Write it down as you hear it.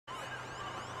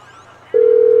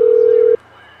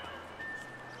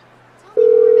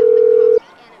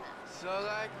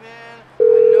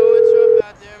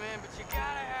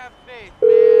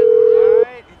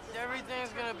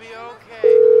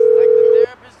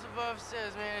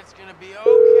It's gonna be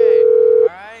okay,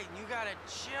 alright? You gotta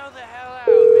chill the hell out,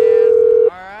 man,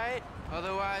 alright?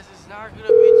 Otherwise, it's not gonna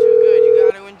be too good.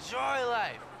 You gotta enjoy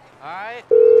life, alright?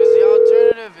 Because the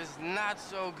alternative is not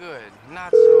so good.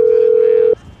 Not so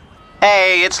good, man.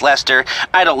 Hey, it's Lester.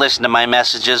 I don't listen to my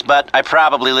messages, but I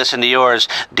probably listen to yours.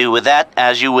 Do with that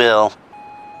as you will.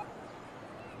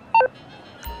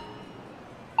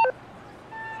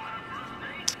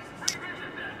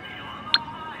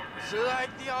 So, like,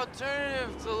 the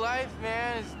alternative to life,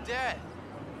 man, is death.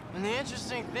 And the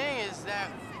interesting thing is that,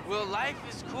 well, life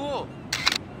is cool,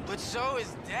 but so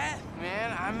is death,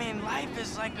 man. I mean, life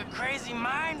is like a crazy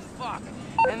mind fuck.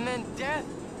 And then death,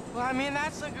 well, I mean,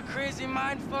 that's like a crazy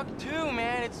mind fuck too,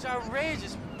 man. It's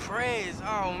outrageous praise.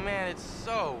 Oh, man, it's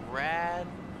so rad.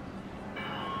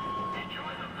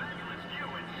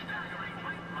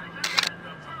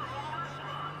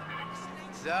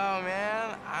 So,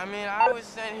 man, I mean, I was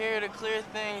sent here to clear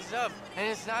things up. And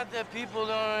it's not that people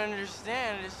don't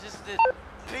understand, it's just that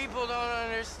people don't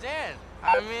understand.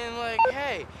 I mean, like,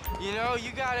 hey, you know, you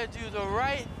gotta do the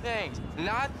right things,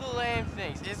 not the lame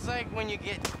things. It's like when you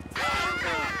get...